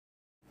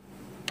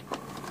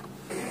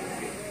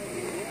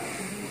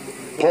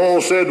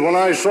Paul said, when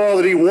I saw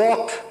that he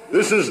walked,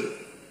 this is,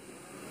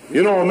 a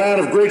man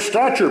of great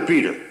stature,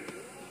 Peter.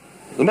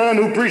 The man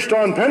who preached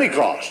on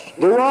Pentecost,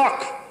 the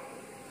rock.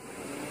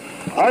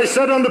 I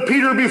said unto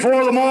Peter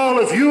before them all,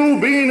 if you,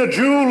 being a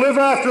Jew, live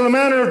after the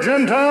manner of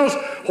Gentiles,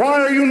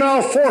 why are you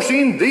now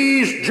forcing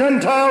these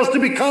Gentiles to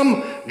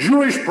become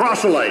Jewish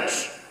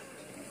proselytes?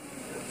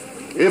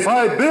 If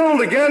I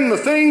build again the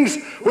things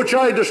which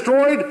I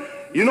destroyed,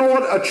 you know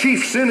what a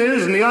chief sin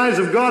is in the eyes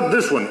of God?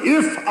 This one.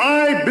 If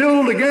I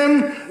build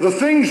again the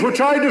things which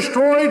I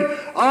destroyed,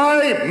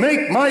 I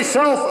make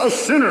myself a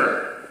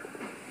sinner.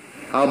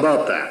 How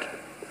about that?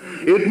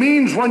 It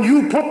means when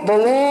you put the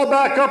law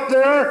back up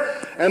there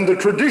and the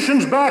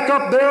traditions back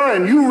up there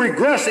and you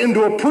regress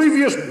into a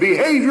previous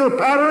behavior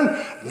pattern,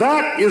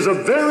 that is a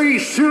very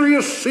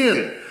serious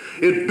sin.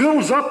 It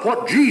builds up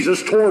what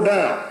Jesus tore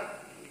down.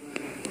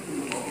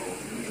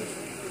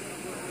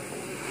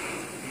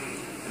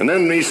 And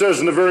then he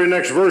says in the very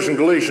next verse in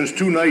Galatians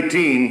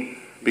 2:19,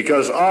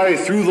 because I,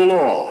 through the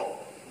law,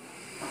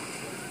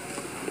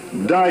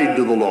 died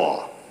to the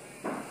law,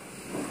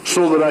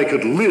 so that I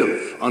could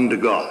live unto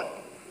God.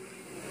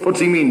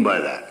 What's he mean by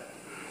that?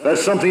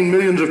 That's something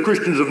millions of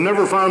Christians have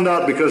never found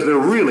out because they're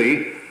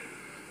really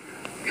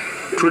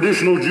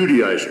traditional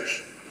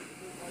Judaizers.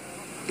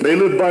 They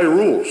live by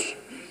rules.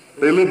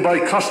 They live by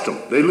custom.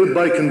 They live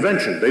by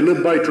convention. They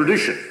live by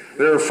tradition.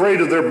 They're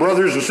afraid of their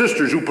brothers and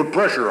sisters who put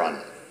pressure on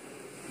them.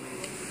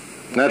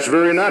 And that's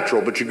very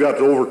natural, but you've got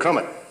to overcome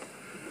it.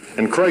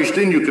 And Christ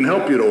in you can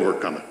help you to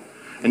overcome it.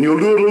 And you'll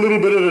do it a little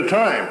bit at a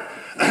time.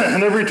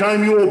 And every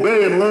time you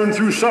obey and learn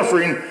through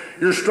suffering,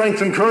 your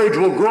strength and courage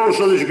will grow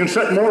so that you can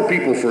set more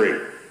people free.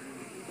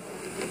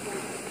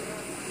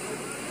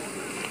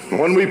 And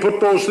when we put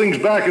those things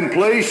back in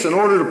place in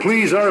order to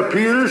please our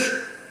peers,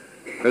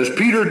 as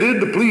Peter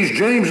did to please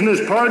James and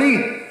his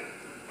party,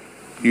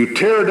 you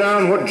tear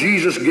down what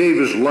Jesus gave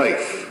his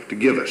life to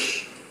give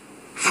us.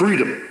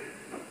 Freedom,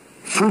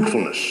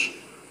 fruitfulness,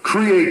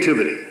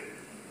 creativity.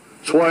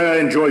 That's why I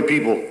enjoy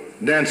people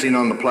dancing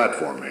on the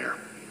platform here.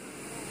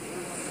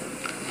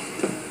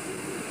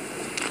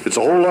 It's a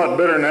whole lot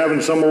better than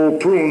having some old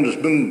prune that's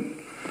been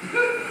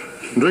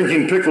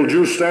drinking pickle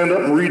juice stand up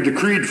and read the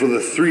creed for the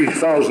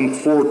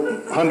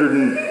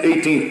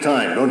 3,418th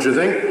time, don't you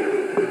think?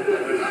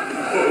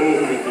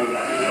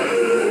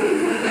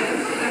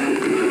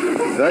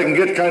 That can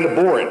get kind of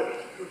boring.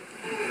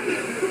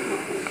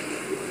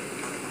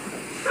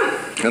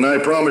 And I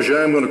promise you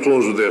I'm going to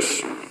close with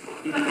this.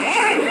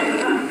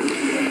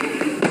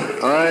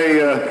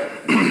 I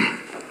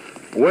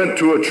went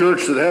to a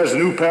church that has a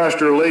new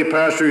pastor, a lay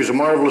pastor. He's a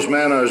marvelous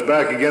man. I was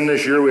back again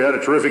this year. We had a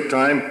terrific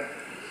time.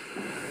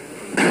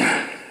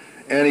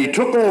 And he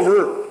took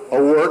over a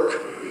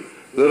work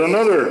that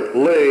another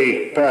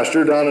lay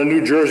pastor down in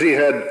New Jersey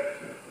had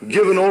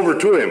given over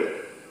to him.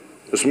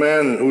 This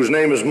man, whose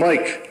name is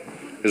Mike,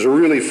 is a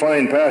really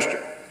fine pastor.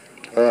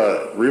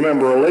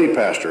 Remember, a lay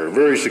pastor, a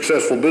very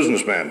successful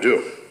businessman,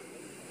 too.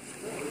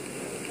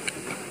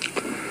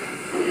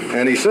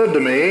 And he said to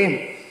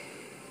me,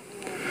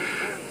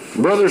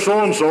 Brother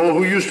so-and-so,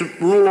 who used to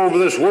rule over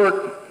this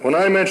work, when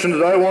I mentioned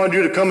that I wanted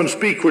you to come and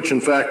speak, which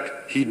in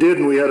fact he did,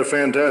 and we had a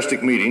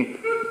fantastic meeting,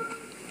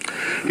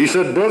 he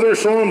said, Brother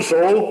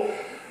so-and-so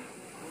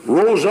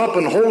rose up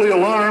in holy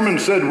alarm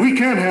and said, we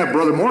can't have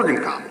Brother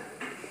Morgan come.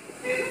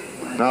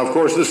 Now, of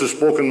course, this is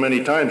spoken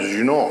many times, as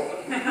you know.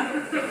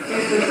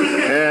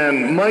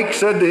 And Mike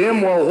said to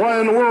him, well, why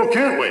in the world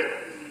can't we?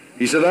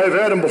 He said, I've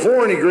had him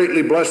before, and he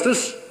greatly blessed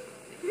us.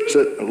 He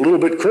said, a little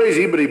bit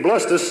crazy, but he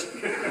blessed us.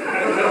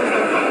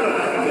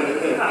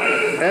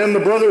 And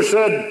the brother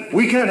said,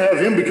 we can't have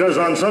him because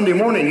on Sunday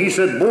morning he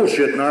said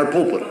bullshit in our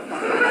pulpit.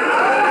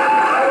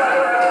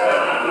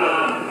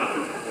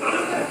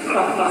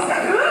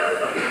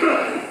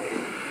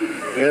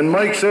 And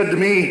Mike said to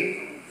me,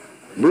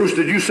 Bruce,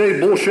 did you say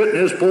bullshit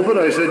in his pulpit?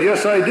 I said,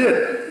 yes, I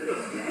did.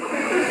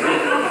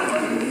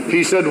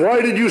 He said,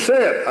 why did you say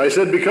it? I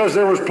said, because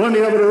there was plenty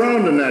of it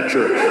around in that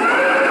church.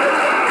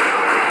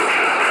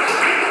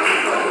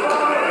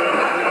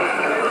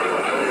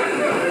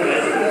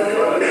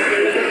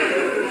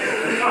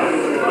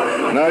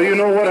 Now, you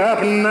know what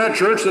happened in that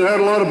church that had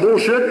a lot of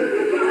bullshit?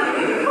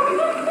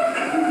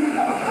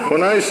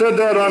 When I said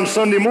that on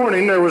Sunday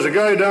morning, there was a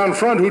guy down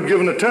front who'd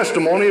given a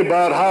testimony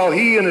about how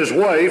he and his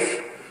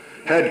wife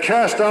had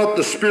cast out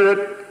the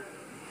spirit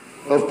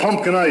of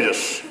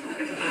pumpkinitis.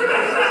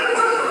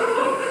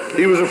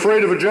 He was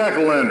afraid of a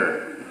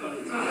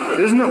jack-o'-lantern.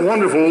 Isn't it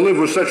wonderful to live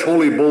with such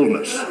holy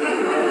boldness?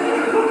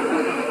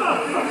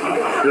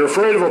 You're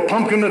afraid of a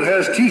pumpkin that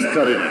has teeth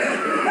cut in it.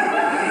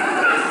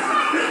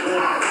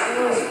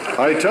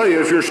 I tell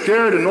you, if you're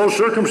scared in those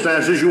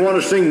circumstances, you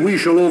want to sing We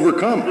Shall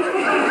Overcome.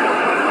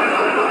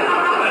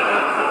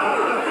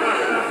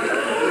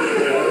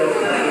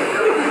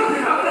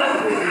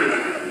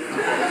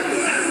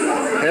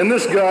 And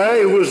this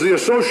guy, who was the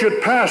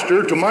associate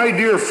pastor to my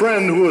dear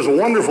friend, who was a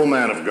wonderful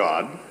man of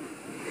God,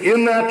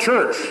 in that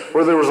church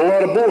where there was a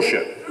lot of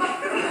bullshit,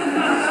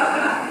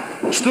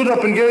 stood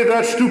up and gave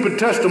that stupid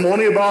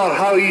testimony about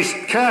how he's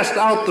cast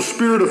out the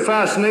spirit of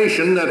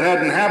fascination that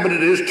had inhabited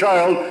his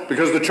child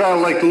because the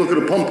child liked to look at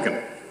a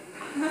pumpkin.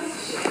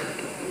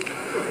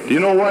 Do you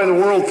know why the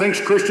world thinks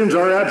Christians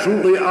are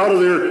absolutely out of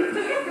their...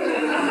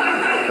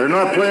 They're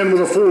not playing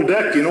with a full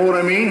deck, you know what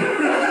I mean?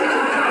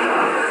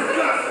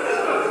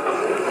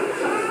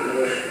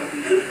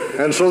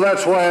 And so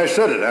that's why I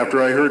said it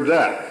after I heard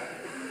that.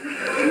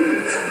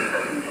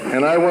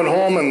 And I went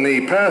home, and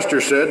the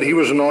pastor said, he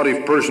was a naughty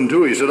person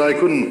too, he said I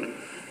couldn't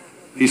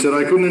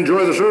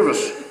enjoy the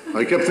service.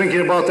 I kept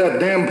thinking about that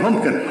damn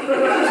pumpkin.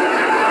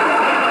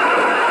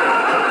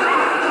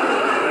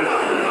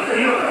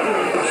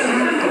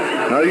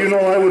 Now, you know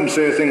I wouldn't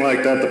say a thing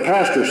like that. The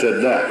pastor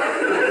said that.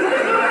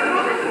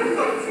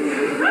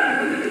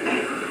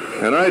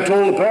 And I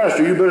told the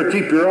pastor, you better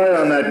keep your eye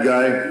on that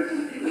guy.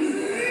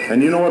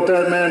 And you know what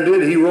that man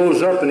did? He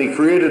rose up and he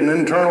created an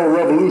internal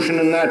revolution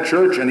in that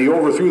church, and he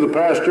overthrew the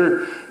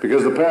pastor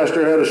because the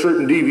pastor had a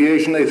certain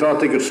deviation. They thought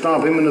they could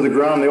stomp him into the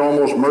ground. They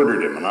almost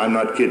murdered him, and I'm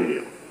not kidding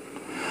you.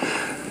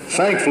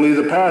 Thankfully,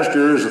 the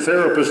pastor is a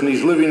therapist, and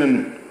he's living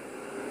in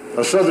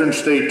a southern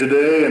state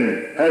today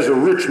and has a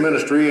rich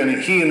ministry,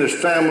 and he and his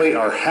family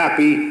are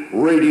happy,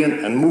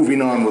 radiant, and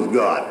moving on with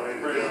God.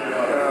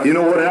 You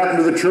know what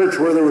happened to the church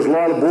where there was a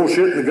lot of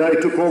bullshit and the guy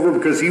took over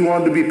because he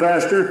wanted to be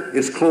pastor?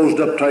 It's closed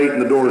up tight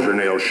and the doors are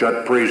nailed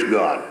shut. Praise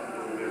God.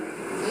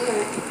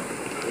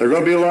 There are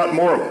going to be a lot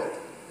more of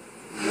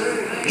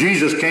them.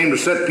 Jesus came to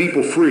set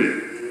people free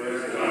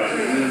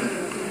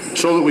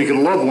so that we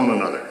can love one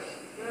another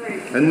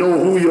and know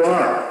who you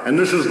are. And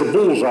this is the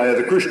bullseye of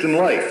the Christian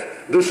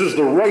life. This is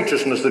the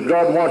righteousness that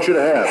God wants you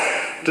to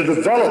have, to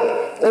develop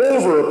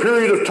over a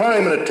period of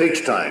time, and it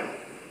takes time.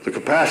 The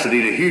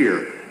capacity to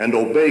hear and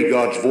obey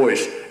God's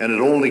voice, and it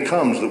only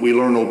comes that we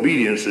learn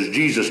obedience as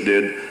Jesus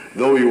did.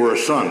 Though he were a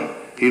son,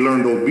 he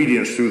learned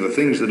obedience through the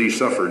things that he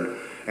suffered,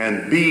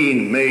 and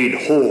being made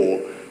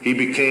whole, he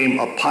became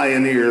a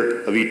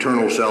pioneer of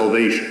eternal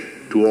salvation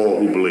to all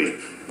who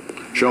believe.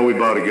 Shall we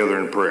bow together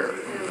in prayer?